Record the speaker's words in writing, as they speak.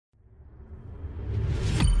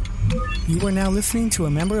You are now listening to a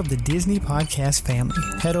member of the Disney Podcast family.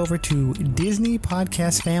 Head over to Disney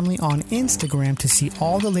Podcast Family on Instagram to see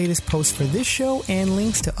all the latest posts for this show and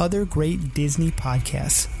links to other great Disney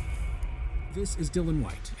podcasts. This is Dylan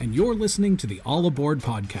White, and you're listening to the All Aboard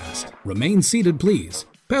podcast. Remain seated, please.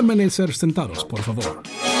 Permanecer sentados, por favor.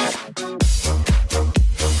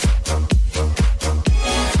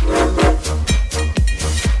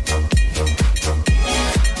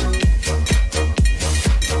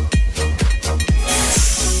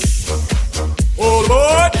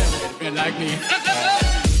 Like me.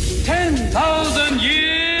 10,000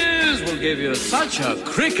 years will give you such a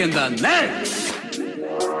crick in the neck.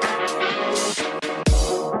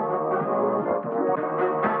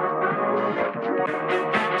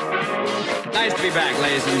 Nice to be back,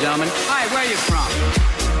 ladies and gentlemen. Hi, where are you from?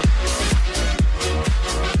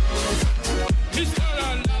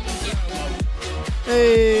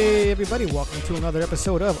 Hey everybody, welcome to another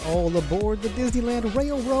episode of All Aboard the Disneyland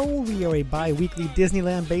Railroad. We are a bi-weekly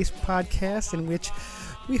Disneyland-based podcast in which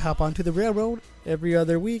we hop onto the railroad every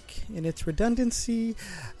other week in its redundancy.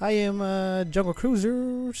 I am Jungle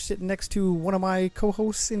Cruiser, sitting next to one of my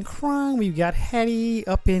co-hosts in crime. We've got Hattie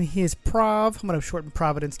up in his Prov. I'm going to shorten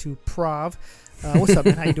Providence to Prov. What's up,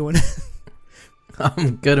 man? How you doing?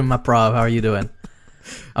 I'm good in my Prov. How are you doing?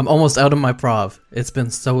 I'm almost out of my Prov. It's been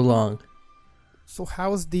so long. So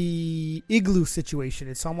how's the igloo situation?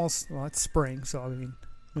 It's almost, well, it's spring, so I mean, I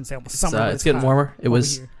wouldn't say almost summer. It's getting warmer. It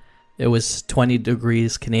was 20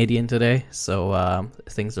 degrees Canadian today, so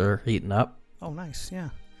things are heating up. Oh, nice, yeah.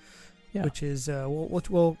 Which is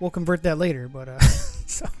we'll convert that later, but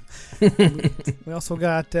so we also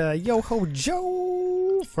got Yo-Ho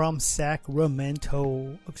Joe from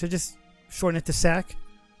Sacramento. So just shorten it to Sac,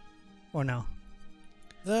 or no?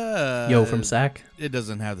 Yo from Sac. It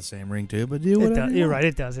doesn't have the same ring to it, but you're right,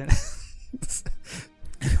 it doesn't.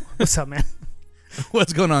 What's up, man?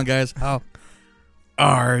 What's going on, guys? How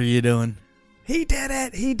are you doing? He did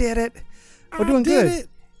it. We're doing good.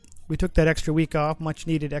 We took that extra week off, much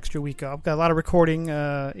needed extra week off. Got a lot of recording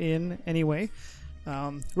in anyway.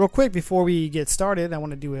 Real quick before we get started, I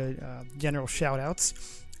want to do a general shout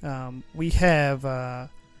outs. We have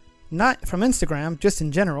not from Instagram, just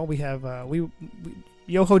in general. We have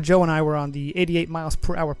Yo-Ho Joe and I were on the 88 miles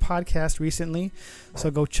per hour podcast recently,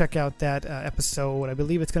 so go check out that episode. I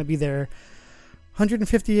believe it's going to be their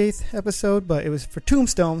 158th episode, but it was for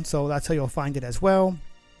Tombstone, so that's how you'll find it as well.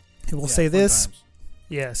 And we'll say this. Times.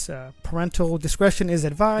 Yes, parental discretion is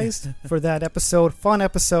advised for that episode. Fun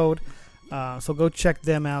episode. So go check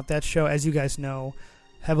them out. That show, as you guys know,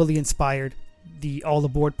 heavily inspired the All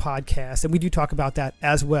Aboard podcast, and we do talk about that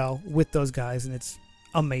as well with those guys, and it's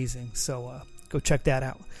amazing. So go check that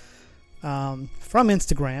out. From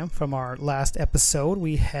Instagram, from our last episode,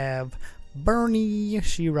 we have Bernie.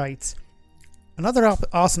 She writes, another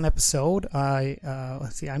awesome episode.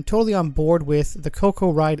 Let's see. I'm totally on board with the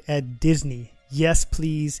Coco ride at Disney. Yes,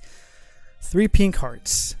 please. 3 pink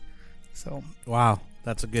hearts. So wow,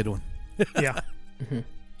 that's a good one. Yeah.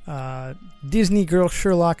 Disney Girl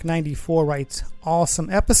Sherlock 94 writes, awesome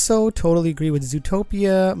episode. Totally agree with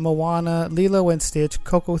Zootopia, Moana, Lilo and Stitch,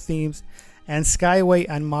 Coco themes, and Skyway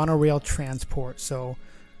and monorail transport. So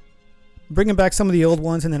bringing back some of the old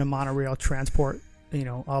ones and then a monorail transport,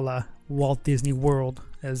 a la Walt Disney World,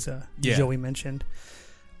 as Joey mentioned.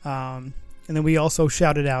 And then we also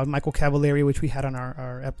shouted out Michael Cavallari, which we had on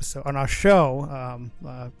our episode, on our show,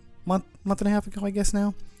 month and a half ago, I guess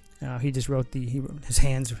now. He just wrote his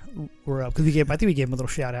hands were up because I think we gave him a little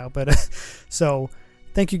shout out. But so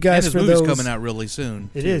thank you guys and for his those. movie's coming out really soon.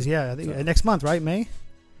 It is, yeah. I think next month, right? May.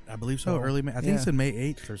 I believe so. Early May. I think it's in May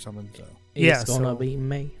 8th or something. So it's gonna be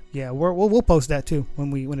May. Yeah, we'll post that too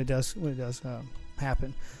when it does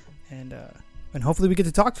happen, and hopefully we get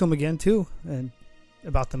to talk to him again too and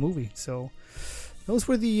about the movie. So those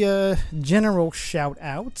were the general shout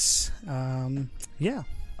outs. Yeah.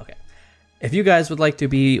 Okay. If you guys would like to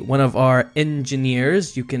be one of our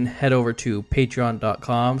engineers, you can head over to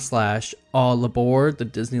patreon.com/allaboard the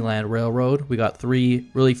Disneyland Railroad. We got 3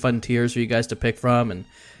 really fun tiers for you guys to pick from, and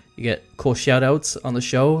you get cool shout outs on the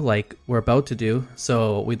show like we're about to do.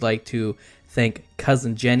 So we'd like to thank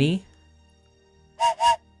Cousin Jenny,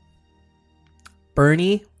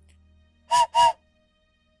 Bernie,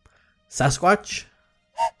 Sasquatch,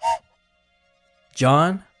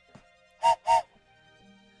 John,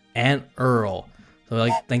 and Earl. So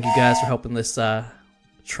thank you guys for helping this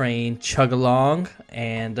train chug along.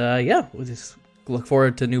 And we just look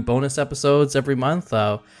forward to new bonus episodes every month.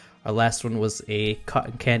 Our last one was a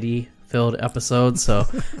cotton candy filled episode. So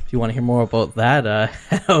if you want to hear more about that,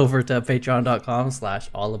 head over to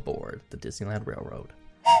patreon.com/allaboard the Disneyland Railroad.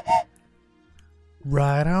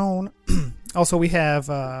 Right on. Also, we have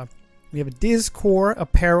a Dizcore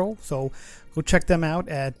apparel, so go check them out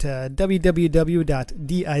at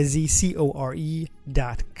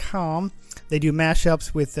www.dizcore.com. They do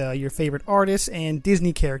mashups with your favorite artists and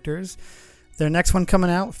Disney characters. Their next one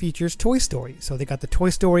coming out features Toy Story. So they got the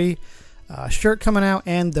Toy Story shirt coming out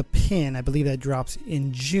and the pin. I believe that drops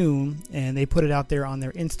in June. And they put it out there on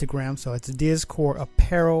their Instagram. So it's Dizcore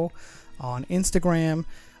Apparel on Instagram.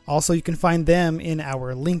 Also, you can find them in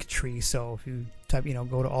our link tree. So if you type,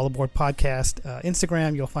 go to All Aboard Podcast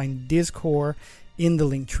Instagram, you'll find Dizcore in the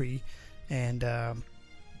link tree. And and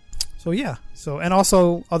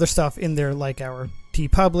also other stuff in there like our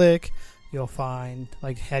TeePublic. You'll find,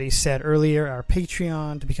 like Hattie said earlier, our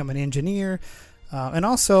Patreon to become an engineer. And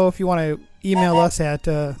also, if you want to email us at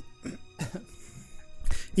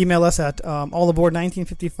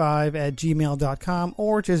allaboard1955@gmail.com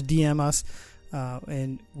or just DM us.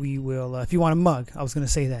 And we will, if you want a mug, I was going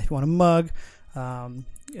to say that. If you want a mug,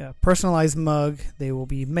 personalized mug, they will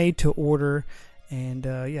be made to order. And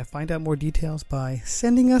find out more details by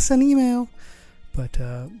sending us an email. But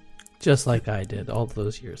just like I did all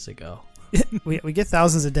those years ago. we get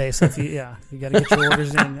thousands a day, so if you got to get your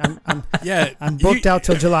orders in. I'm booked out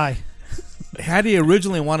till July. Hattie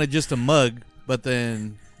originally wanted just a mug, but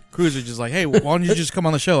then Cruz was just like, "Hey, why don't you just come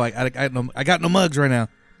on the show? I got no mugs right now,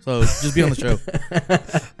 so just be on the show."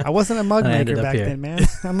 I wasn't a mug maker back then, man.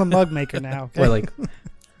 I'm a mug maker now. Okay?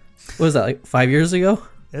 What was that, like 5 years ago?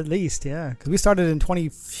 At least, yeah, because we started in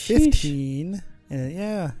 2015.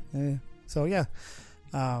 So yeah.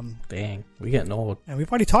 Dang, we're getting old. And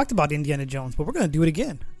we've already talked about Indiana Jones, but we're going to do it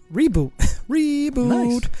again. Reboot.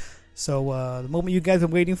 Nice. So the moment you guys are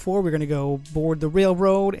waiting for, we're going to go board the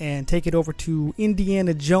railroad and take it over to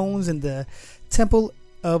Indiana Jones and the Temple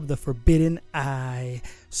of the Forbidden Eye.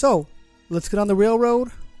 So let's get on the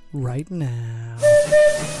railroad right now.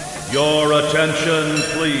 Your attention,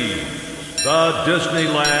 please. The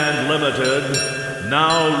Disneyland Limited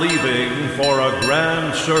now leaving for a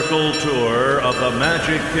grand circle tour of the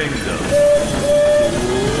Magic Kingdom.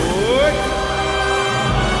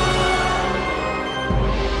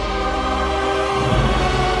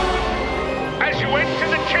 As you enter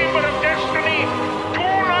the Chamber of Destiny, do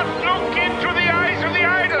not look into the eyes of the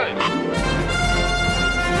idol.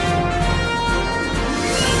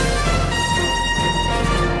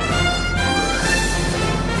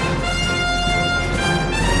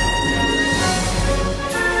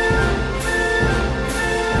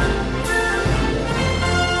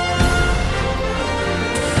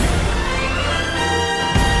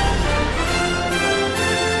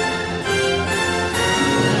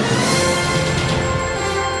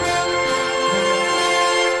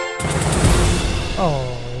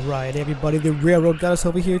 Alright, everybody, the railroad got us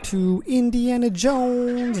over here to Indiana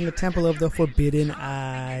Jones and the Temple of the Forbidden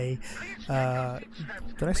Eye. Did I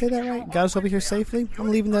say that right? Got us over here safely? I'm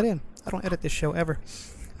leaving that in. I don't edit this show ever.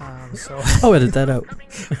 I'll edit that out.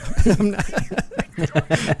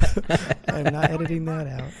 I'm not editing that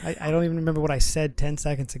out. I don't even remember what I said 10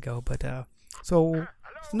 seconds ago. But so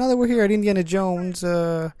now that we're here at Indiana Jones,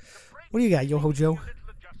 what do you got, Yoho Joe?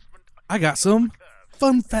 I got some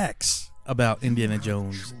fun facts about Indiana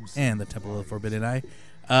Jones and the Temple of the Forbidden Eye.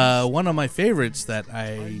 One of my favorites that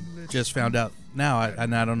I just found out now,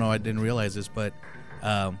 and I don't know, I didn't realize this, but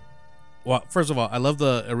well, first of all, I love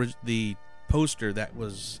the poster that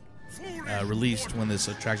was released when this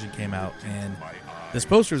attraction came out, and this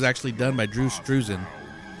poster is actually done by Drew Struzan.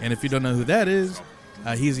 And if you don't know who that is,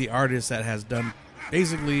 he's the artist that has done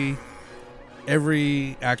basically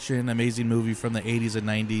every action amazing movie from the 80s and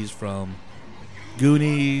 90s, from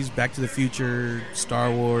Goonies, Back to the Future,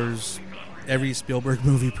 Star Wars, every Spielberg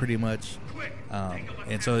movie pretty much.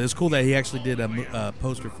 And so it's cool that he actually did a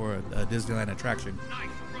poster for a Disneyland attraction.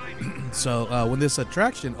 So when this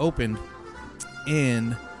attraction opened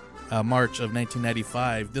in March of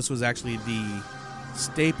 1995, this was actually the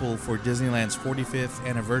staple for Disneyland's 45th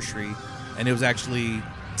anniversary, and it was actually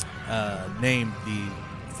named the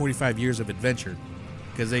 45 Years of Adventure,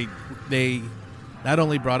 because they not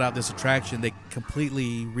only brought out this attraction, they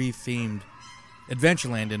completely rethemed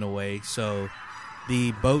Adventureland in a way. So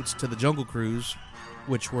the boats to the Jungle Cruise,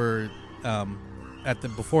 which were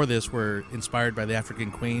before this were inspired by the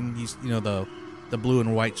African Queen, you know, the blue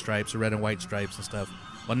and white stripes, the red and white stripes and stuff.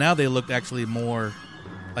 Well, now they looked actually more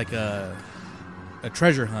like a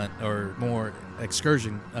treasure hunt or more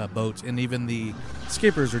excursion boats, and even the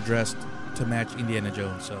skippers are dressed to match Indiana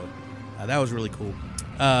Jones. So that was really cool.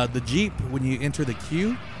 The Jeep, when you enter the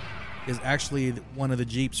queue, is actually one of the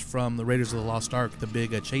Jeeps from the Raiders of the Lost Ark, the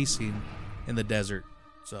big chase scene in the desert.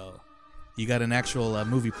 So you got an actual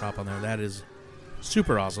movie prop on there. That is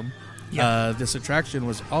super awesome. Yeah. This attraction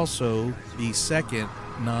was also the second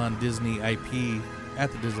non-Disney IP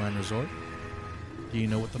at the Disneyland Resort. Do you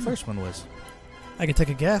know what the first one was? I can take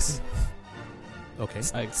a guess. Okay.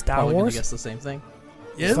 I'm Star probably gonna Wars? guess the same thing.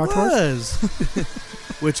 It Star Tours? was.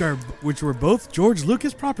 which were both George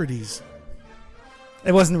Lucas properties.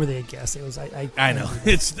 It wasn't really a guess. It was I know.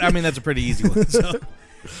 That's a pretty easy one.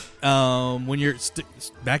 So, when you're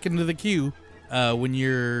back into the queue, when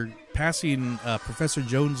you're passing Professor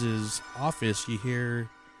Jones's office, you hear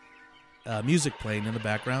music playing in the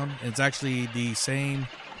background. And it's actually the same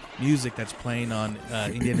music that's playing on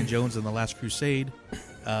Indiana Jones and the Last Crusade,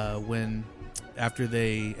 after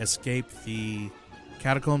they escape the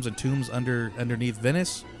catacombs and tombs underneath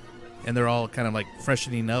Venice, and they're all kind of like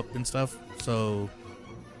freshening up and stuff. So,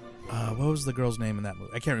 what was the girl's name in that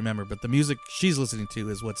movie? I can't remember, but the music she's listening to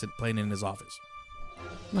is what's playing in his office.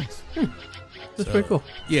 nice. That's pretty cool.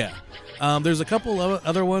 Yeah. There's a couple of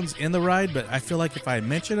other ones in the ride, but I feel like if I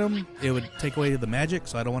mention them, it would take away the magic,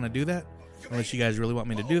 so I don't want to do that. Unless you guys really want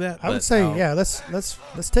me to do that. I would say, yeah.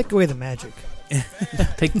 Let's take away the magic.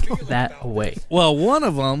 Take that away. Well, one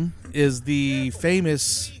of them is the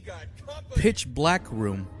famous pitch black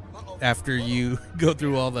room. After you go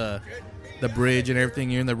through all the bridge and everything,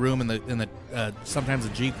 you're in the room, and the sometimes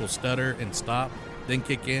the Jeep will stutter and stop, then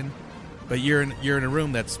kick in. But you're in a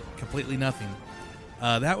room that's completely nothing.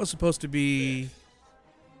 That was supposed to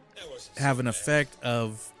have an effect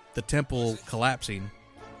of the temple collapsing,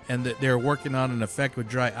 and that they're working on an effect with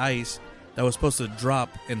dry ice that was supposed to drop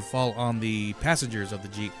and fall on the passengers of the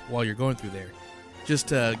Jeep while you're going through there, just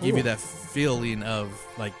to give you that feeling of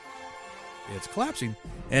like it's collapsing.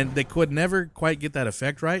 And they could never quite get that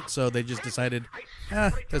effect right, so they just decided,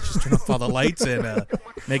 let's just turn off all the lights and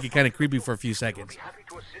make it kind of creepy for a few seconds.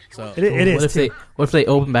 So It is. What if they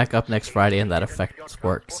open back up next Friday and that effect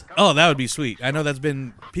works? Oh, that would be sweet. I know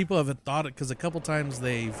people have thought it, because a couple times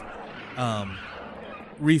they've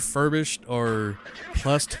refurbished or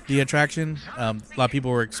plussed the attraction. A lot of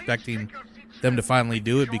people were expecting them to finally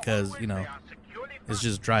do it because, it's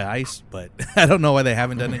just dry ice, but I don't know why they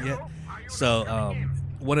haven't done it yet. So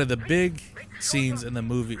one of the big scenes in the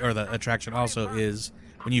movie, or the attraction also, is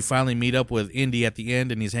when you finally meet up with Indy at the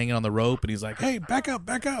end and he's hanging on the rope and he's like, hey, back up,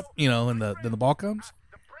 and then the ball comes.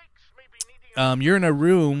 You're in a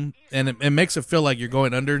room and it makes it feel like you're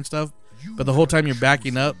going under and stuff, but the whole time you're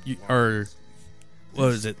backing up, what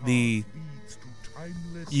was it?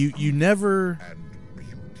 You never,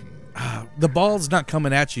 the ball's not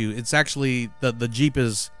coming at you. It's actually the Jeep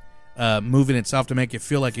is moving itself to make it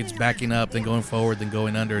feel like it's backing up, then going forward, then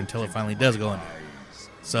going under until it finally does go under.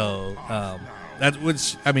 So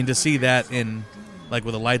to see that in like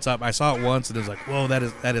with the lights up, I saw it once and it was like, whoa, that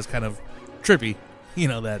is kind of trippy,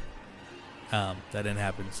 that didn't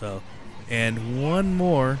happen. So, and one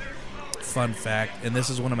more fun fact, and this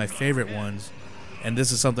is one of my favorite ones, and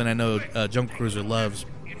this is something I know Jungle Cruiser loves.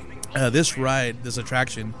 This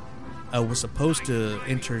attraction was supposed to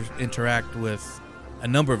interact with a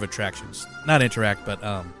number of attractions. Not interact,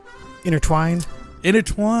 but Intertwined,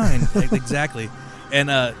 exactly. And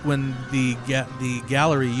when the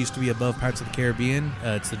gallery used to be above Pirates of the Caribbean,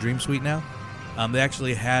 it's the Dream Suite now. They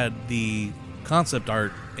actually had the concept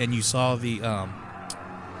art, and you saw the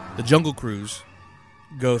Jungle Cruise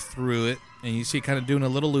go through it, and you see it kind of doing a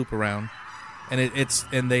little loop around, and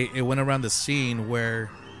it went around the scene where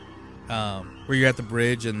you're at the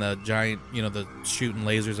bridge and the giant, the shooting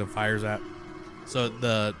lasers and fires at. So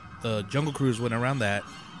the Jungle Cruise went around that.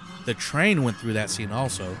 The train went through that scene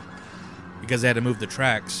also, because they had to move the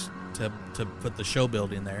tracks to put the show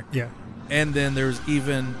building there. yeah. And then there's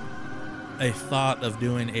even a thought of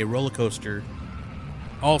doing a roller coaster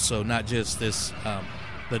also, not just this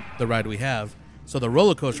the ride we have. So the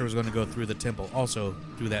roller coaster was going to go through the temple also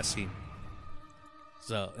through that scene.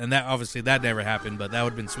 So, and that obviously that never happened, but that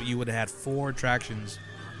would have been sweet. You would have had 4 attractions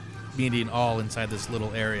meeting all inside this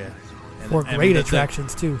little area. And, 4 great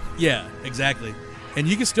attractions too. Yeah, exactly. And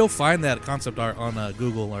you can still find that concept art on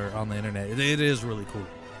Google or on the internet. It is really cool.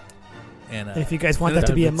 And if you guys want that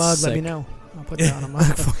to be a mug, let me know. I'll put that on a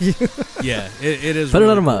mug for you. Yeah, it is. Put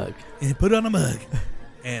really it on a cool. mug. Put it on a mug.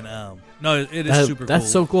 And no, it is super cool. That's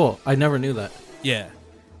so cool. I never knew that. Yeah.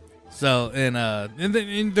 So and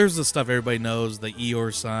then there's the stuff everybody knows, the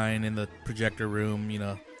Eeyore sign in the projector room, and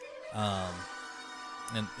a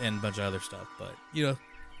bunch of other stuff. But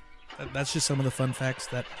that's just some of the fun facts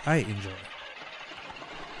that I enjoy.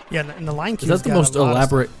 Yeah, and the Lion Is King. that the most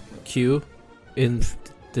elaborate queue in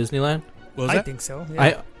Disneyland? What was I that? think so.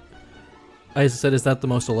 Yeah. I said, is that the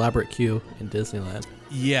most elaborate queue in Disneyland?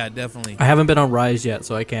 Yeah, definitely. I haven't been on Rise yet,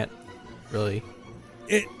 so I can't really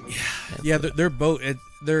They're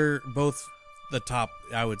both the top,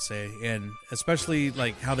 I would say, and especially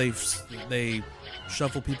like how they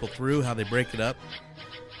shuffle people through, how they break it up.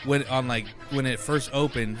 When it first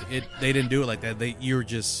opened, they didn't do it like that. You were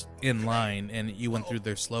just in line and you went through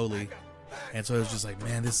there slowly, and so it was just like,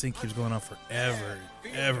 man, this thing keeps going on forever,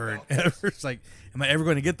 ever and ever. It's like, am I ever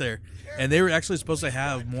going to get there? And they were actually supposed to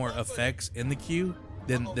have more effects in the queue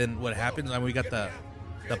than what happens. I mean, we got the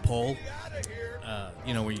pole,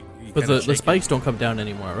 where you but the spikes don't come down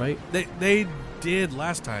anymore, right? They did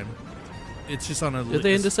last time. It's just on a. Did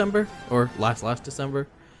they in December or last December?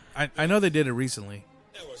 I know they did it recently.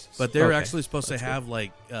 But they're actually supposed to have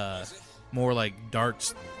like more like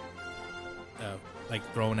darts, like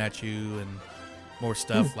thrown at you, and more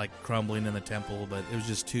stuff like crumbling in the temple. But it was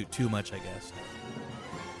just too much, I guess.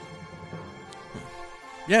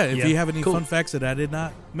 Yeah, if you have any fun facts that I did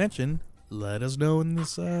not mention, let us know in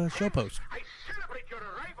this show post.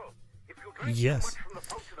 Yes.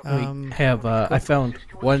 I found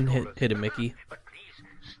one hidden Mickey.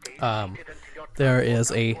 There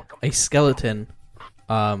is a skeleton.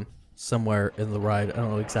 Somewhere in the ride. I don't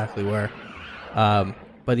know exactly where.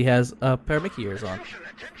 But he has a pair of Mickey ears on.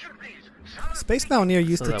 Space Mountaineer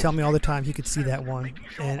used to tell me all the time he could see that one.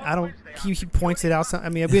 And I don't... He points it out. I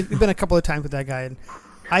mean, we've been a couple of times with that guy, and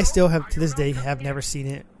I still have, to this day, have never seen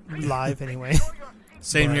it live anyway.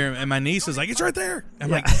 Same here. And my niece is like, it's right there. I'm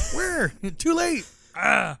like, where? Too late.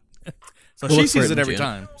 So we'll she sees it every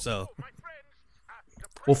time. So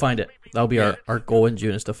we'll find it. That'll be our goal in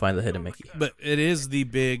June, is to find the hidden Mickey. But it is the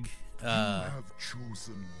big,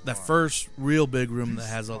 the first real big room that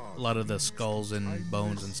has a lot of the skulls and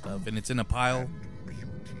bones and stuff, and it's in a pile,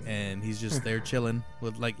 and he's just there chilling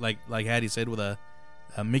with like Hattie said, with a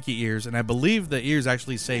Mickey ears, and I believe the ears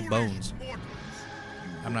actually say bones.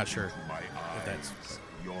 I'm not sure if that's.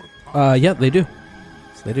 Yeah, they do.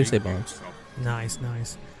 They do say bones. Nice.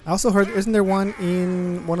 I also heard, isn't there one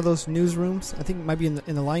in one of those newsrooms? I think it might be in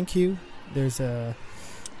the line queue. There's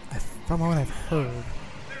from what I've heard,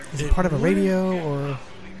 is it part of a radio or?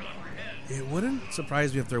 It wouldn't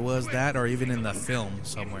surprise me if there was that, or even in the film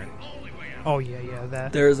somewhere. Oh yeah,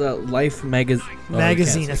 that. There's a Life magazine.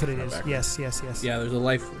 Magazine, that's what it is. Yes. Yeah, there's a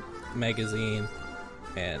Life magazine,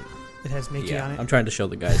 and it has Mickey on it. I'm trying to show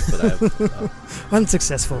the guys, but I've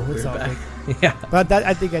unsuccessful. It's all good. Yeah, but that,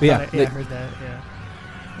 I think I heard that. Yeah.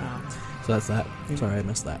 So that's that. Sorry, I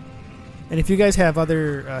missed that. And if you guys have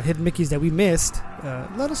other hidden Mickeys that we missed,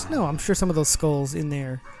 let us know. I'm sure some of those skulls in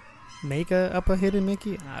there make up a hidden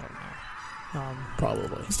Mickey. I don't know.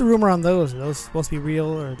 Probably. Just a rumor on those. Are those supposed to be real,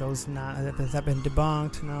 or are those not? Has that been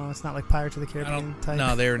debunked? No, it's not like Pirates of the Caribbean type.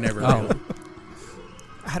 No, they were never real.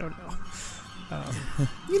 I don't know.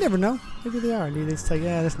 You never know. Maybe they are. Maybe they just tell you,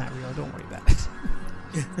 that's not real. Don't worry about it.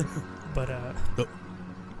 But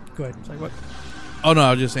go ahead. Sorry, what? Oh no,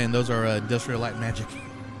 I was just saying those are industrial light magic.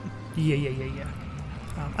 Yeah.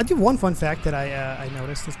 I do one fun fact that I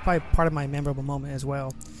noticed. It's probably part of my memorable moment as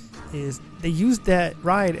well. Is they used that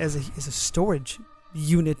ride as a storage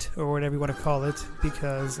unit, or whatever you want to call it,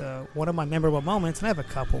 because one of my memorable moments, and I have a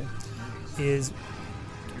couple, is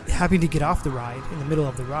having to get off the ride in the middle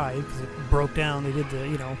of the ride because it broke down. They did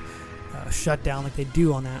the shut down like they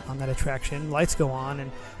do on that attraction. Lights go on,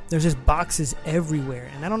 and there's just boxes everywhere,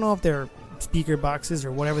 and I don't know if they're speaker boxes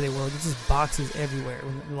or whatever they were. There's just boxes everywhere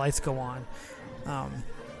when the lights go on,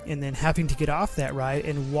 and then having to get off that ride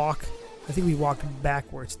and walk. I think we walked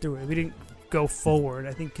backwards through it. We didn't go forward.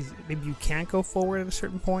 I think 'cause maybe you can't go forward at a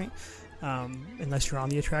certain point unless you're on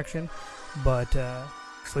the attraction. But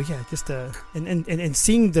so yeah, just and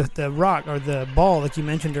seeing the rock or the ball like you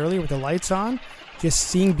mentioned earlier with the lights on, just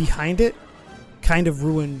seeing behind it kind of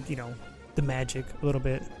ruined the magic a little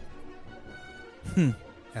bit.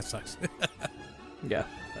 That sucks. Yeah.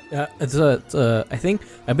 It's I think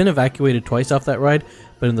I've been evacuated twice off that ride,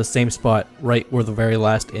 but in the same spot, right where the very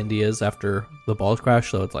last Indy is after the balls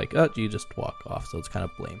crash. So it's like, you just walk off. So it's kind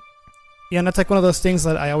of lame. Yeah, and that's like one of those things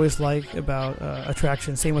that I always like about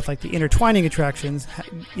attractions. Same with like the intertwining attractions.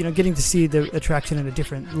 Getting to see the attraction in a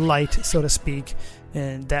different light, so to speak.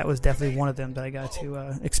 And that was definitely one of them that I got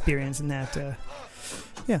to experience. In that,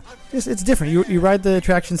 it's different. You ride the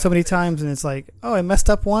attraction so many times, and it's like, oh, I messed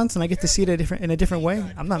up once, and I get to see it in a different way.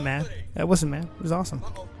 I'm not mad. I wasn't mad. It was awesome.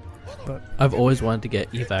 But I've always wanted to get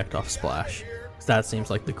evac off Splash. 'Cause that seems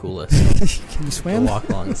like the coolest. Can you swim? To walk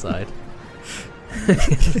along the side.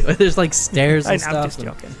 There's like stairs and stuff. I'm just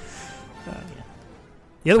joking.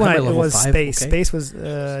 The other one was Space. Okay. Space was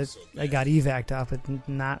I got evac'd off, but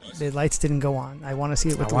not the lights didn't go on. I want to see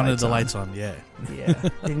it with the lights on. I wanted the lights on. Yeah. Yeah,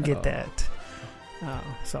 didn't get that.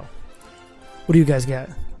 So, what do you guys got?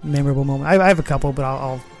 memorable moment? I have a couple, but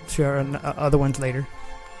I'll share other ones later.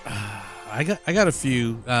 I got a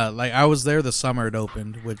few. Like I was there the summer it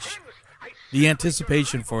opened, which the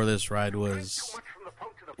anticipation for this ride was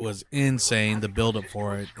insane. The build up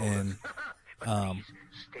for it, and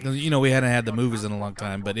we hadn't had the movies in a long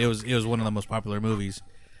time, but it was one of the most popular movies.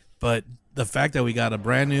 But the fact that we got a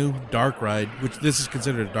brand new dark ride, which this is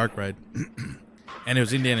considered a dark ride, and it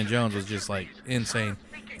was Indiana Jones, was just like insane.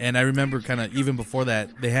 And I remember kind of even before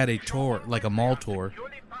that, they had a tour, like a mall tour,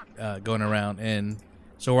 going around. And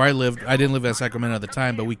so where I lived, I didn't live in Sacramento at the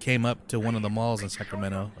time, but we came up to one of the malls in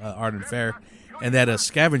Sacramento, Arden Fair, and they had a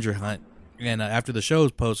scavenger hunt. And after the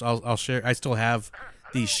show's post, I'll share. I still have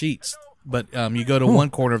these sheets, but you go to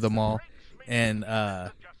one corner of the mall, and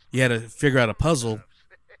you had to figure out a puzzle.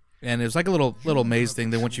 And it was like a little maze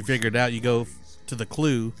thing. Then once you figure it out, you go to the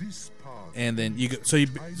clue, and then you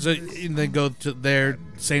then go to there.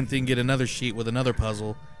 Same thing. Get another sheet with another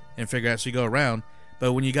puzzle, and figure out. So you go around.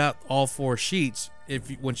 But when you got all 4 sheets,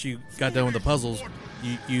 once you got done with the puzzles,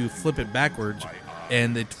 you flip it backwards,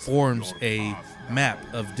 and it forms a map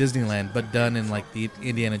of Disneyland, but done in like the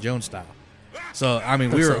Indiana Jones style. So I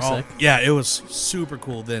mean, we were all sick. Yeah, it was super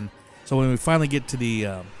cool. Then so when we finally get to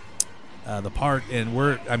the park, and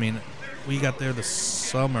we got there the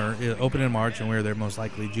summer. It opened in March, and we were there most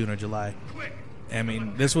likely June or July. I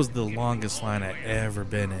mean, this was the longest line I'd ever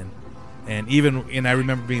been in, and I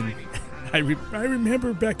remember being, I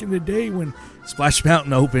remember back in the day when Splash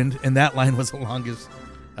Mountain opened, and that line was the longest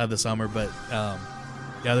of the summer. But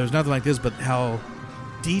yeah, there was nothing like this. But how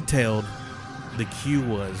detailed the queue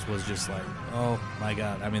was just like, oh my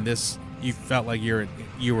God! I mean, you felt like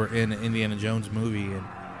you were in an Indiana Jones movie,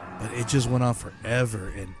 but it just went on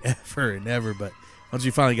forever and ever and ever. But once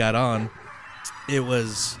you finally got on, it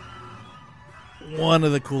was one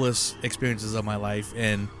of the coolest experiences of my life.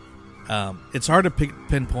 And it's hard to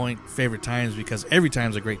pinpoint favorite times because every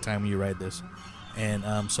time's a great time when you ride this.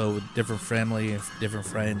 And so with different family and different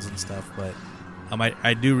friends and stuff. But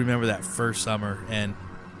I do remember that first summer, and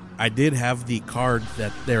I did have the card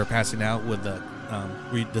that they were passing out with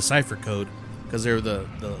the cipher code, because there were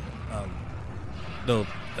the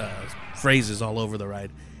phrases all over the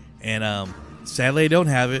ride. And sadly I don't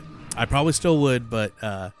have it. I probably still would, but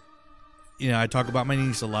I talk about my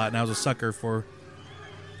niece a lot, and I was a sucker for,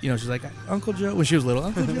 she's like, Uncle Joe, when she was little,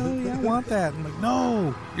 Uncle Joe, yeah, I want that. I'm like,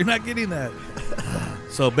 no, you're not getting that.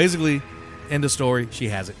 So basically, end of story, she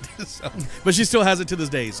has it. But she still has it to this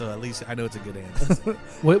day, so at least I know it's a good answer.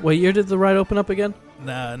 What year did the ride open up again?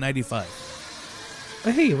 95.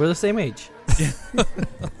 Hey, we're the same age.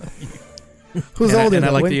 Who's older?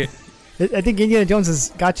 I think Indiana Jones has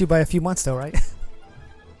got you by a few months, though, right?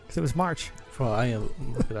 Because it was March. Well, I am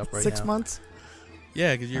looking it up right 6 now. months?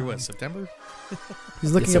 Yeah, because you're what, September?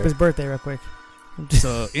 He's looking up his birthday real quick.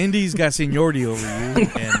 So Indy's got seniority over you,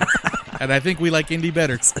 and I think we like Indy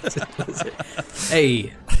better.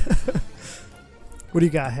 Hey. What do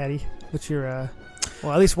you got, Hattie? What's your,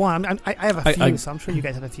 well, at least one. I have a few, so I'm sure you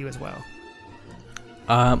guys have a few as well.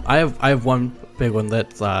 I have one big one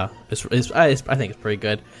that I think is pretty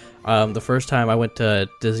good. The first time I went to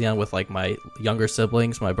Disneyland with like my younger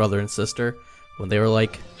siblings, my brother and sister, when they were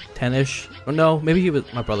like 10-ish. Or no, maybe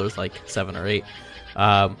my brother was like 7 or 8.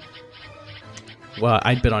 Well,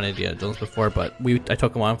 I'd been on Indiana Jones before, but I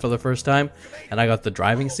took him on for the first time, and I got the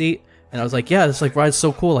driving seat, and I was like, yeah, this like ride's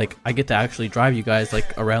so cool. Like I get to actually drive you guys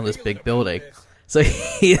like around this big building. So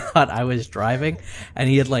he thought I was driving, and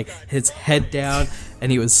he had like his head down,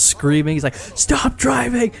 and he was screaming. He's like, "Stop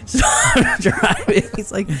driving! Stop driving!"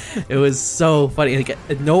 He's like, it was so funny.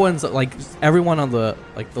 Like, no one's like, everyone on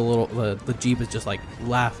the Jeep is just like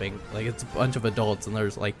laughing. Like it's a bunch of adults, and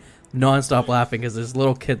there's like nonstop laughing because there's a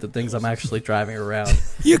little kid that thinks I'm actually driving around.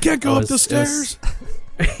 You can't go up the stairs.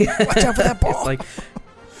 Watch out for that ball.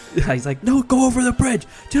 He's like, no, go over the bridge.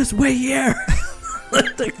 Just wait here.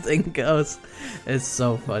 The thing goes. It's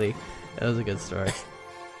so funny. That was a good story.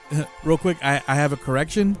 Real quick, I have a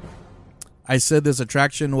correction. I said this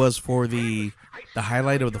attraction was for the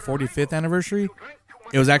highlight of the 45th anniversary.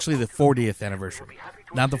 It was actually the 40th anniversary,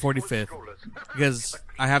 not the 45th, because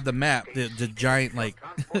I have the map, the giant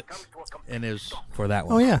and it was for that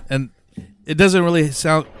one. Oh yeah, and it doesn't really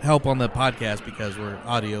help on the podcast because we're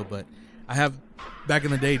audio, but I have. Back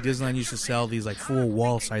in the day, Disneyland used to sell these like full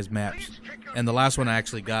wall-size maps, and the last one I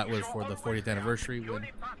actually got was for the 40th anniversary when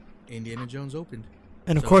Indiana Jones opened.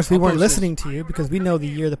 And of course, we weren't listening to you because we know the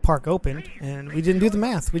year the park opened, and we didn't do the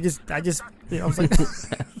math. I was like,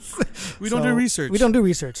 we don't do research. We don't do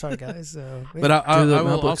research. Sorry, guys. But I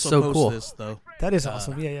will also post this though. That is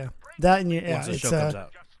awesome. Yeah. That and once the show comes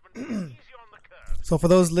out. So for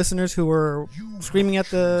those listeners who were screaming at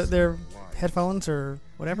their headphones or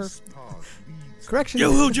whatever, correction.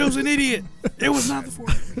 Yo-Ho Joe's an idiot. It was not the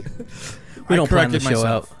 4th. We don't plan the show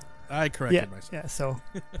out. I corrected myself. Yeah, so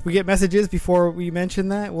if we get messages before we mention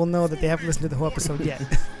that, we'll know that they haven't listened to the whole episode yet.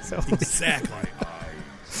 So Exactly.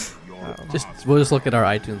 We'll just look at our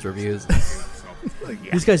iTunes reviews.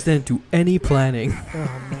 These guys didn't do any planning.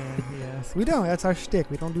 Oh man, yes. We don't. That's our shtick.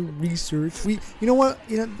 We don't do research. You know what?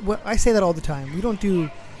 I say that all the time. We don't do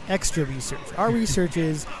extra research. Our research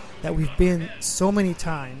is that we've been so many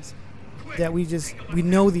times that we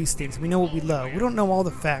know these things. We know what we love. We don't know all the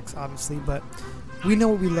facts, obviously, but we know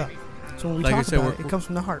what we love. So when we talk about it comes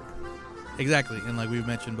from the heart. Exactly, and like we've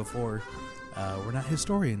mentioned before, we're not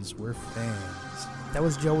historians. We're fans. That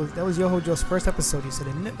was Yo-Ho Joe's first episode. He said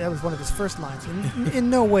that was one of his first lines. In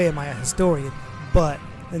no way am I a historian, but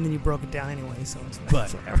and then you broke it down anyway. So it's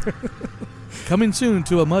whatever. Coming soon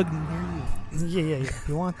to a mug. Yeah. If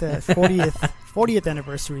you want that 40th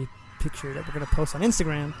anniversary picture that we're gonna post on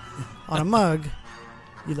Instagram on a mug,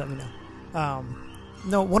 you let me know.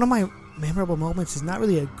 No, one of my memorable moments is not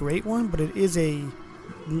really a great one, but it is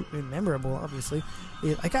memorable, obviously.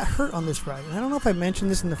 I got hurt on this ride, and I don't know if I mentioned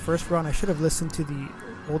this in the first run. I should have listened to the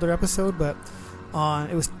older episode, but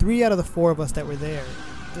it was 3 out of the 4 of us that were there.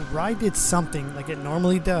 The ride did something like it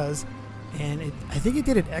normally does, and I think it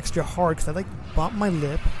did it extra hard because I bumped my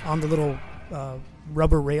lip on the little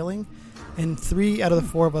rubber railing, and 3 out of the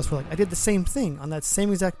 4 of us were I did the same thing on that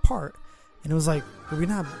same exact part, and it was were we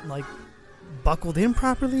not buckled in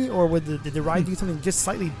properly, or did the ride do something just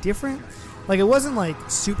slightly different? It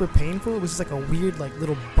wasn't super painful. It was just a weird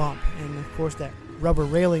little bump, and of course that rubber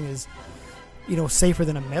railing is safer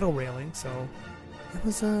than a metal railing, so it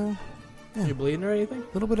was You bleeding or anything?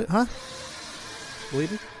 A little bit of,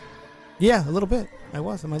 bleeding? Yeah, a little bit. I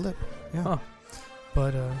was on my lip. Yeah. Huh.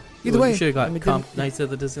 But either way, you should have got comp nights at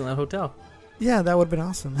the Disneyland Hotel. Yeah, that would have been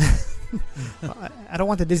awesome. I don't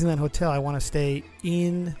want the Disneyland Hotel. I want to stay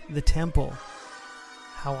in the temple.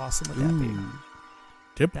 How awesome would that be?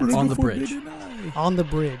 On the bridge. On the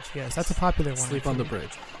bridge, yes. That's a popular one. Sleep on the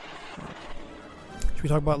bridge. Should we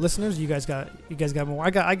talk about listeners? You guys got more.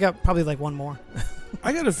 I got probably one more.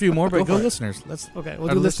 I got a few more, but go listeners. Okay, we'll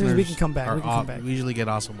do listeners. We can come back. We usually get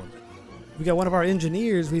awesome ones. We got one of our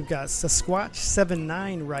engineers. We've got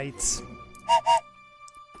Sasquatch79 writes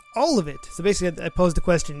all of it. So basically, I posed the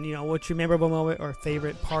question, what's your memorable moment or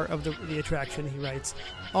favorite part of the attraction? He writes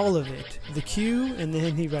all of it. The queue, and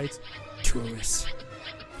then he writes tourists.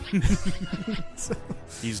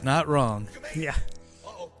 He's not wrong. Yeah.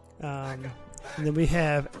 And then we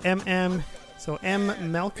have MM. So M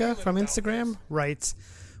Melka from Instagram writes,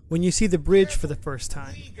 when you see the bridge for the first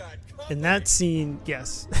time. And that scene,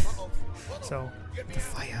 yes. So the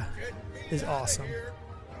fire is awesome.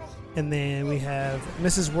 And then we have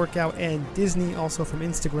Mrs. Workout and Disney also from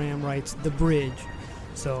Instagram writes the bridge.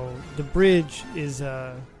 So the bridge is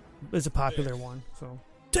a popular one. So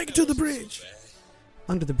take it to the bridge.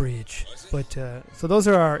 Under the bridge. But so those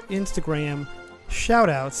are our Instagram shout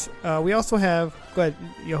outs. We also have, go ahead,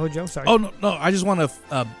 Yo-Ho Joe, sorry. Oh no, I just want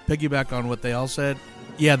to piggyback on what they all said.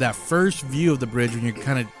 Yeah, that first view of the bridge when you're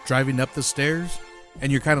kind of driving up the stairs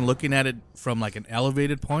and you're kind of looking at it from an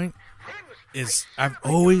elevated point is, I've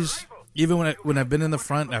always, even when I've been in the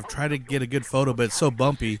front, I've tried to get a good photo, but it's so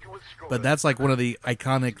bumpy. But that's one of the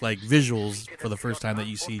iconic visuals for the first time that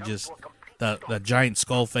you see just the giant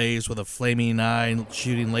skull face with a flaming eye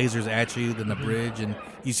shooting lasers at you, then the bridge, and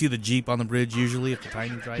you see the Jeep on the bridge usually if the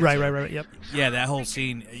timing drives. Right, yep. Yeah, that whole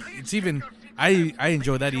scene. It's even, I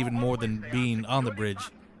enjoy that even more than being on the bridge,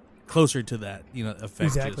 closer to that, effect.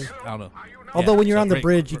 Exactly. Just, I don't know. Although when you're on the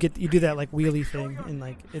bridge, you do that wheelie thing, and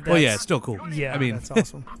it's still cool. Yeah, that's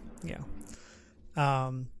awesome. Yeah.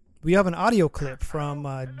 We have an audio clip from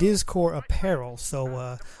Discore Apparel,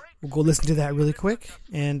 so we'll go listen to that really quick,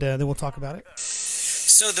 and then we'll talk about it.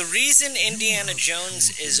 So the reason Indiana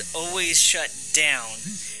Jones is always shut down,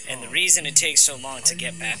 and the reason it takes so long to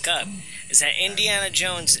get back up, is that Indiana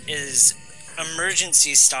Jones is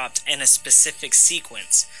emergency stopped in a specific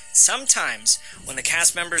sequence. Sometimes, when the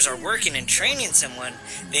cast members are working and training someone,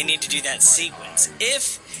 they need to do that sequence.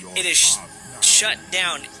 If it is shut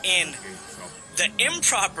down in the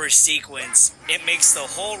improper sequence, it makes the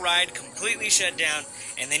whole ride completely shut down,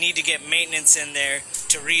 and they need to get maintenance in there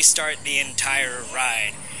to restart the entire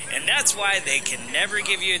ride. And that's why they can never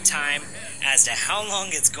give you a time as to how long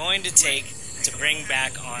it's going to take to bring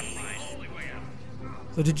back online.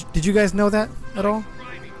 So did you guys know that at all?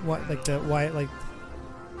 What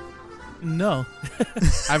No.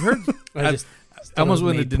 I've heard. I almost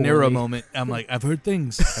went a De Niro moment. I'm I've heard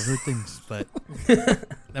things, but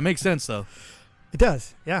that makes sense though. It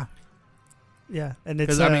does, yeah. Yeah, and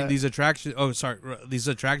it's... Because, I mean, these attractions... Oh, sorry. These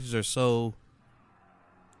attractions are so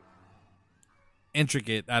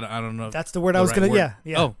intricate. I don't know. That's the word I was going to...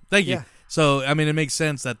 Yeah. Oh, thank you. Yeah. So, I mean, it makes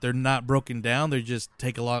sense that they're not broken down. They just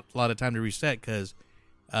take a lot of time to reset because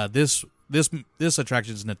this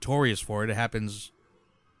attraction is notorious for it. It happens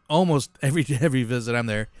almost every visit I'm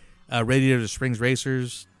there. Radiator Springs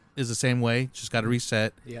Racers is the same way. Just got to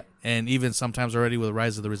reset. Yeah. And even sometimes already with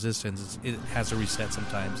Rise of the Resistance, it has to reset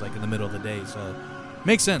sometimes, like in the middle of the day. So,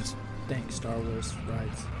 makes sense. Dang, Star Wars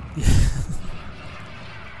rides.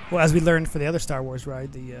 Well, as we learned for the other Star Wars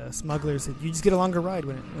ride, the Smugglers, you just get a longer ride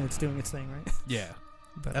when it's doing its thing, right? Yeah.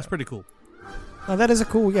 But, That's pretty cool. that is a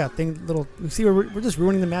cool, thing. Little. You see, we're just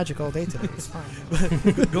ruining the magic all day today. It's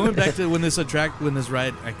fine. Going back to when this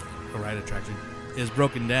ride attraction is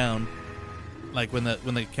broken down, like when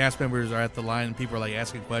the cast members are at the line and people are like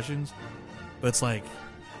asking questions, but it's like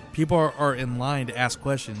people are in line to ask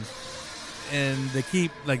questions, and they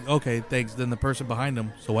keep like, okay, thanks. Then the person behind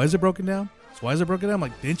them, so why is it broken down? So why is it broken down? I'm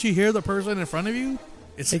like, didn't you hear the person in front of you?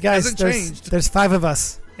 Hey guys, hasn't changed. There's 5 of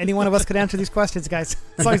us. Any one of us could answer these questions, guys.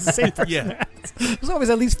 It's always the same person. Yeah. There's always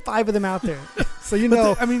at least 5 of them out there. So you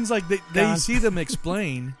know. I mean, it's like they see them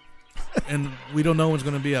explain, and we don't know when's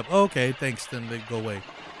going to be up. Oh, okay, thanks. Then they go away.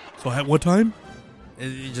 So at what time?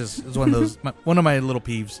 It's one of those one of my little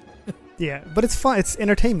peeves. Yeah, but it's fun. It's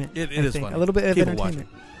entertainment. It is fun. A little bit of Keep entertainment.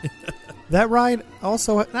 That ride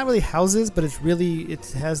also not really houses, but it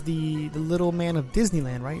has the little man of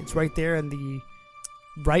Disneyland, right? It's right there and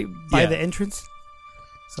right by the entrance.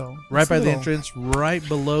 So right by the entrance, right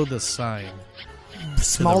below the sign.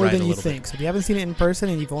 Smaller right than you think. So if you haven't seen it in person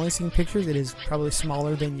and you've only seen pictures, it is probably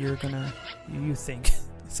smaller than you think.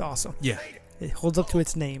 It's awesome. Yeah. It holds up to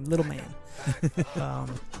its name, Little Man.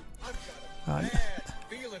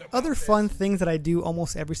 Other fun things that I do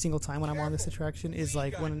almost every single time when I'm on this attraction is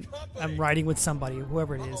like when I'm riding with somebody,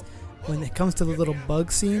 whoever it is, when it comes to the little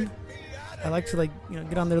bug scene, I like to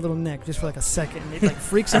get on their little neck just for like a second, and it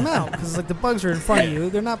freaks them out because like the bugs are in front of you,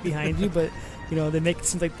 they're not behind you, but they make it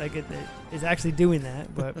seem like it is actually doing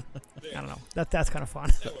that. But I don't know, that's kind of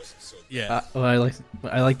fun. Yeah. Well,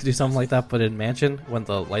 I like to do something like that, but in Mansion when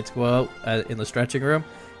the lights go out in the stretching room,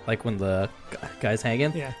 like when the guy's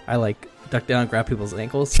hanging, Yeah. I like duck down and grab people's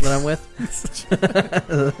ankles that I'm with.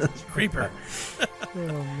 Creeper. Oh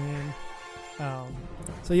man.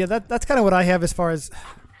 So yeah, that's kind of what I have as far as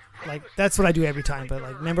that's what I do every time. But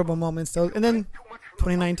like memorable moments, and then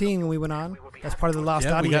 2019 when we went on, that's part of the Lost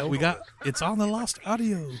Audio. we got it's on the Lost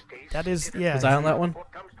Audio. That is, yeah. Was I on that one?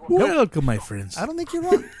 Welcome, my friends. I don't think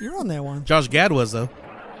you're on that one. Josh Gad was though.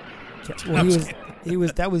 Well, he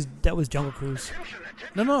was. That was Jungle Cruise.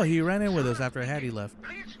 No, he ran in with us after Hattie left.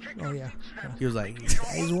 Oh yeah. He was like, "You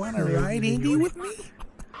guys want to ride Indy with me?"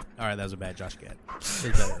 All right, that was a bad Josh Gad. It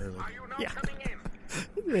was better early. Yeah.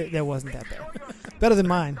 That wasn't that bad. Better than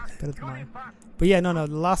mine. But yeah, no,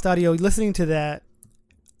 the Lost Audio. Listening to that,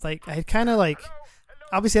 I had kind of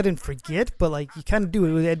obviously I didn't forget, but you kind of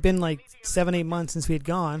do. It had been 7-8 months since we had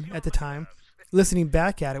gone at the time. Listening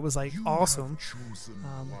back at it was awesome.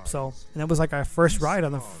 And that was our first ride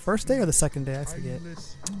on the first day or the second day, I forget.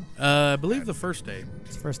 I believe the first day.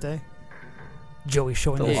 It's the first day. Joey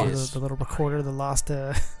showing us the little recorder, the lost,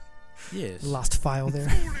 yes, lost file there,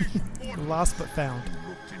 lost but found.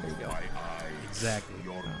 There you go. Exactly.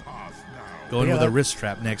 Going with a wrist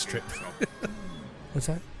strap next trip. What's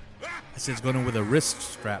that? I said it's going in with a wrist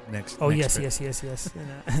strap next. Oh next yes, trip. yes.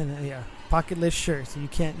 And yeah, pocketless shirt, so you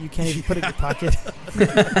can't even put it in your pocket.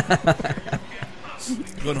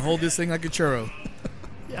 Going to hold this thing like a churro.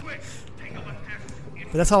 Yeah.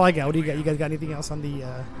 But that's all I got. What do you got? You guys got anything else on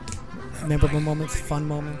the memorable moments, fun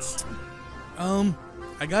moments?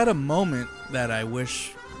 I got a moment that I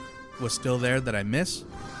wish was still there that I miss.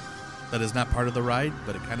 That is not part of the ride,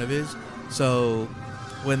 but it kind of is. So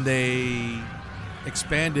when they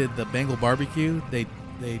expanded the Bengal barbecue, they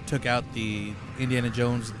took out the Indiana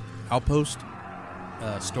Jones Outpost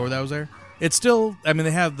store that was there. It's still,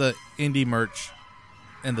 they have the indie merch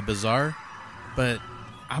and the bazaar, but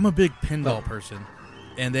I'm a big pinball person,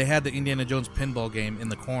 and they had the Indiana Jones pinball game in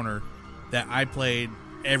the corner that I played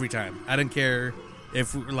every time. I didn't care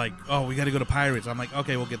if we were we got to go to Pirates. I'm like,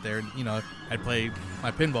 okay, we'll get there. And, I'd play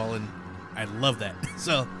my pinball, and I love that.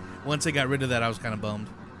 So once they got rid of that, I was kind of bummed.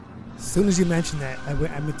 As soon as you mentioned that, I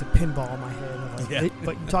went to pinball in my head.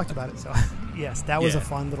 But you talked about it, so yes, that was a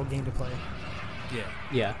fun little game to play.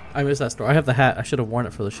 Yeah, I miss that store. I have the hat. I should have worn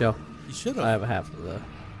it for the show. You should have. I have a hat for the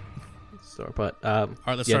store, but all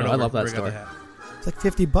right, let's start over. I love that Bring store. It's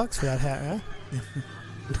 $50 for that hat, right?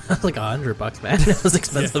 That's $100, man. It was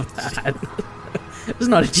expensive hat. It's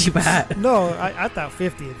not a cheap hat. No, I thought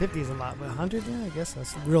 50. 50 is a lot, but 100, yeah, I guess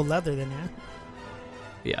that's real leather then, yeah.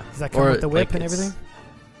 Yeah. Does that come with the whip and everything?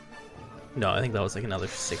 No, I think that was like another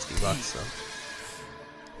 $60. So.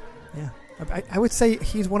 Yeah, I would say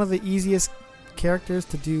he's one of the easiest characters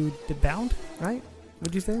to do the bound, right?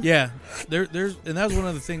 Would you say? Yeah, there's and that was one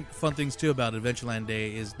of the fun things too about Adventureland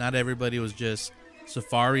Day is not everybody was just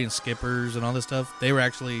Safari and Skippers and all this stuff. They were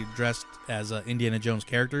actually dressed as Indiana Jones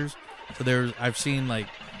characters. So I've seen like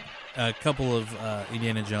a couple of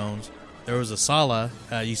Indiana Jones. There was a Sala.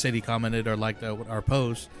 You said he commented or liked our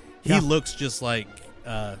post. He looks just like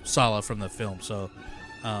Sala from the film. So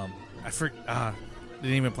didn't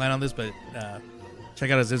even plan on this, but check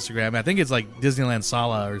out his Instagram. I think it's like Disneyland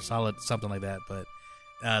Sala or Sala something like that.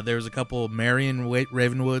 But there was a couple of Marion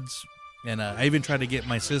Ravenwoods, and I even tried to get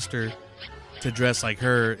my sister to dress like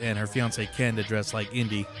her and her fiance Ken to dress like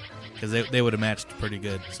Indy because they would have matched pretty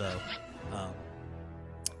good. So,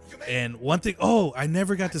 and one thing, I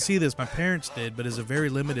never got to see this. My parents did, but it's a very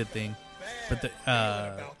limited thing. But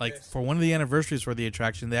like for one of the anniversaries for the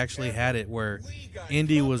attraction, they actually had it where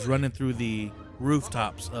Indy was running through the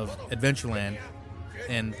rooftops of Adventureland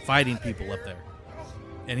and fighting people up there.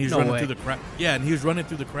 And he was running through the crowd. Yeah, and he was running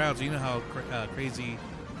through the crowds. You know how crazy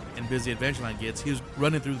and busy Adventureland gets. He was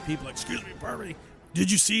running through the people like, "Excuse me, Barbie,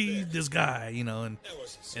 did you see this guy?" You know, and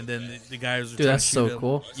then the guys. Dude, that's so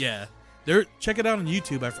cool. Yeah, check it out on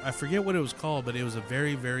YouTube. I forget what it was called, but it was a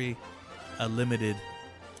very, very limited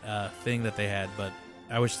thing that they had. But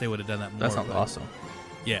I wish they would have done that more. That sounds awesome.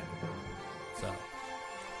 Yeah. So.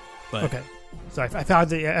 But okay, so I found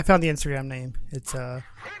the Instagram name. It's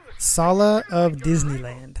Sala of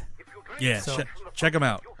Disneyland. Yeah, so, check them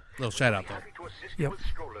out. Little shout out there. Yep.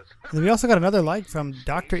 And then we also got another like from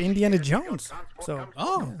Dr. Indiana Jones. So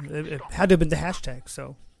it had to have been the hashtag.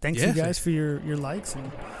 So thanks you guys for your likes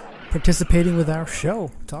and participating with our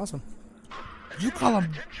show. It's awesome. You call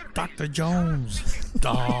him Dr. Jones,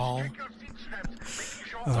 doll.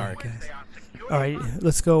 Sorry, guys. All right,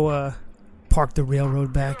 let's go park the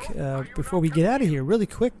railroad back. Before we get out of here, really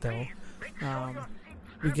quick though.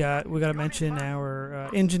 We got to mention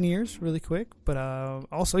our engineers really quick, but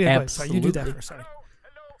also sorry, you do that first. Sorry, I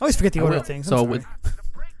always forget the order of things.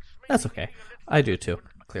 That's okay. I do too.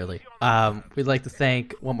 Clearly, we'd like to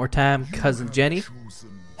thank one more time cousin Jenny,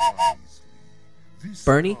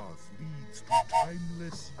 Bernie,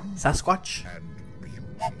 Sasquatch,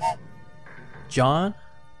 John,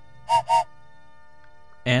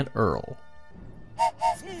 and Earl.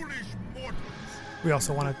 We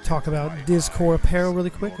also want to talk about Dizcore Apparel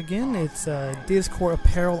really quick. Again, it's Dizcore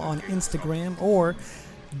Apparel on Instagram or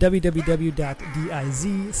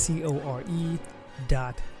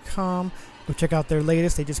www.dizcore.com. Go check out their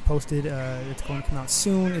latest. They just posted, it's going to come out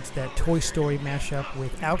soon. It's that Toy Story mashup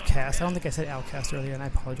with Outcast. I don't think I said Outcast earlier, and I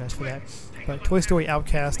apologize for that. But Toy Story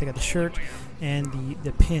Outcast, they got the shirt and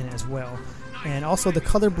the pin as well. And also the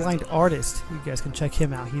Colorblind Artist. You guys can check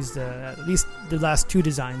him out. He's at least the last two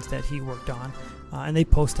designs that he worked on. And they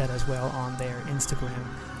post that as well on their Instagram.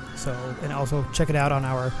 So, and also check it out on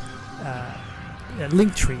our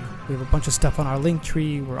Linktree. We have a bunch of stuff on our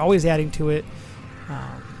Linktree. We're always adding to it.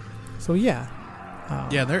 So yeah.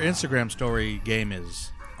 Their Instagram story game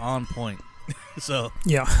is on point. So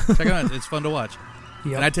yeah, check it out. It's fun to watch.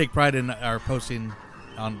 Yep. And I take pride in our posting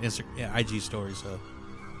on IG stories. So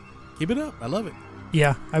keep it up. I love it.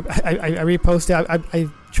 Yeah, I repost it.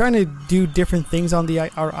 I'm trying to do different things on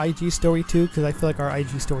our IG story too, because I feel like our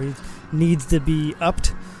IG story needs to be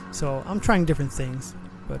upped. So I'm trying different things.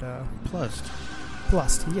 But Plus,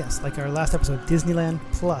 yes, like our last episode, Disneyland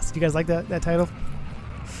Plus. Do you guys like that title?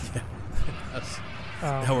 Yeah,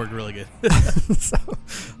 that worked really good. So I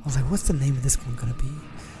was like, what's the name of this one going to be?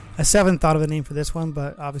 I still haven't thought of a name for this one,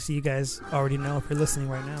 but obviously you guys already know if you're listening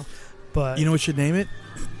right now. But you know what we should name it?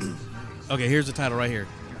 Okay, here's the title right here.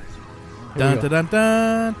 Dun dun dun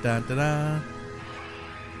dun dun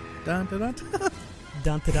dun dun dun dun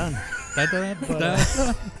dun dun.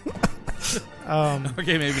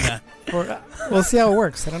 Okay, maybe not. We'll see how it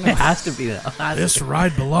works. I don't know. It has to be that. This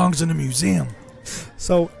ride belongs in a museum.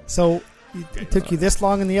 So it took you this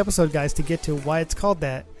long in the episode, guys, to get to why it's called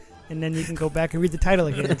that, and then you can go back and read the title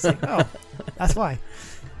again and say, "Oh, that's why."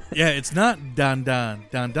 Yeah, it's not dun dun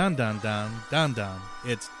dun dun dun dun dun dun.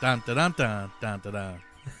 It's dun dun dun dun dun dun dun.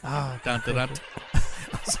 Ah, dun dun dun.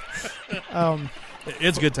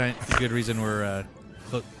 It's a good time. It's a good reason we're.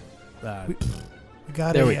 We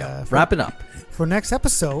got there we go. Wrapping up for next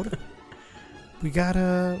episode. We're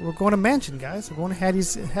going to mansion, guys. We're going to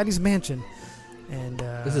Hattie's mansion, and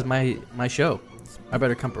this is my show. I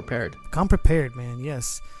better come prepared. Come prepared, man.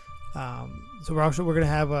 Yes. So we're going to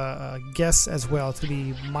have a guest as well to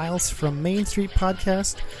be Miles from Main Street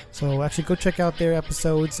Podcast. So actually go check out their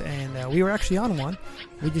episodes, and we were actually on one.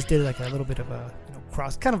 We just did like a little bit of a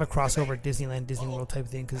kind of a crossover Disneyland, Disney World type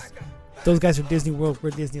thing, because those guys are Disney World,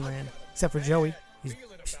 we're Disneyland, except for Joey.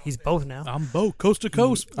 He's both now. I'm both, coast to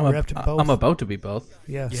coast. I'm about to be both.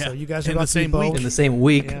 Yeah. So you guys are In about the to be same both. week. In the same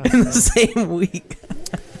week. Yeah, In the same week.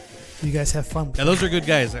 You guys have fun. Yeah, those are good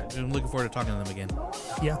guys. I'm looking forward to talking to them again.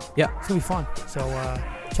 Yeah. Yeah. It's going to be fun. So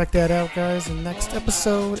check that out, guys, in the next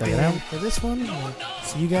episode. Check it And out. for this one, we'll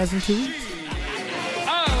see you guys in 2 weeks.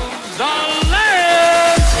 The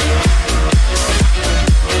land.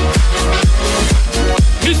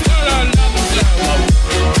 Mr. Another.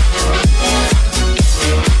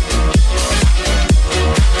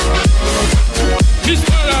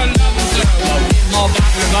 Mr. Another.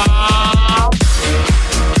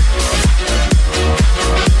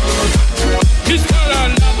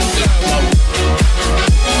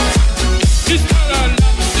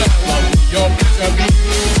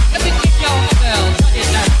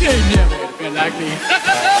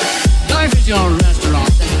 Life is your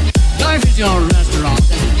restaurant. Life is your restaurant.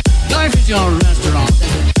 Life is your restaurant.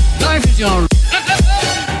 Life is your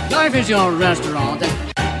Life is your restaurant.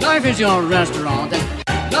 Life is your restaurant.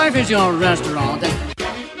 Life is your restaurant.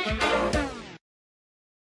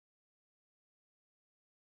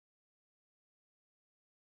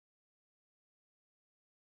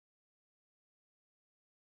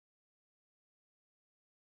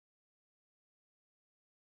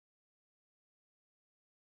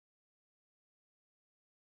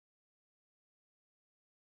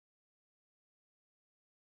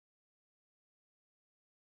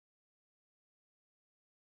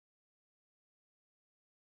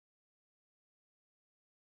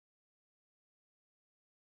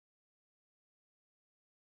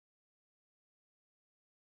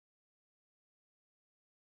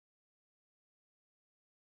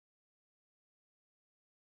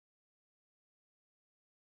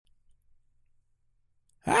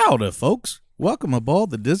 Howdy, folks. Welcome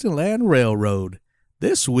aboard the Disneyland Railroad.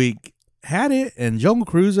 This week, Hattie and Joan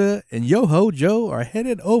Cruiser and Yo-Ho Joe are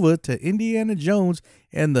headed over to Indiana Jones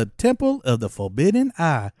and the Temple of the Forbidden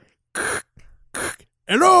Eye.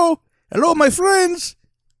 Hello, my friends.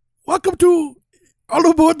 Welcome to all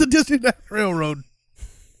aboard the Disneyland Railroad.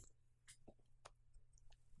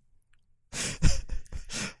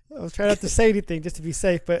 I was trying not to say anything just to be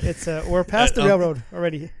safe, but it's we're past the railroad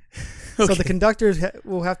already. So the conductors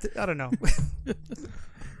will have to, I don't know.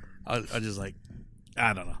 I just like,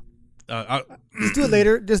 I don't know. Just do it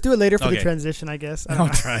later. Just do it later for the Okay. transition, I guess. I I'll don't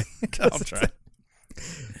know. try. I'll try.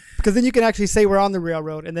 Because then you can actually say we're on the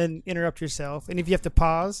railroad and then interrupt yourself. And if you have to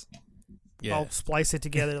pause, Yeah. I'll splice it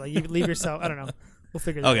together. Like you leave yourself. I don't know. We'll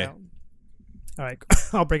figure that Okay. out. All right.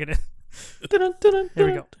 I'll bring it in. Here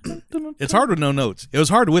we go. It's hard with no notes. It was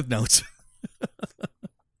hard with notes.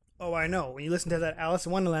 Oh, I know. When you listen to that Alice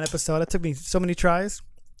in Wonderland episode, that took me so many tries.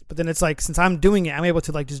 But then it's like, since I'm doing it, I'm able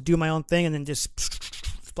to like just do my own thing and then just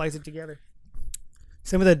splice it together.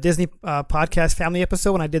 Same with the Disney podcast family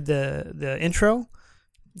episode when I did the intro.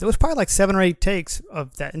 There was probably like 7 or 8 takes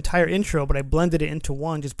of that entire intro, but I blended it into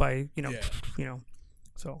one just by, you know.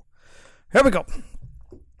 So here we go.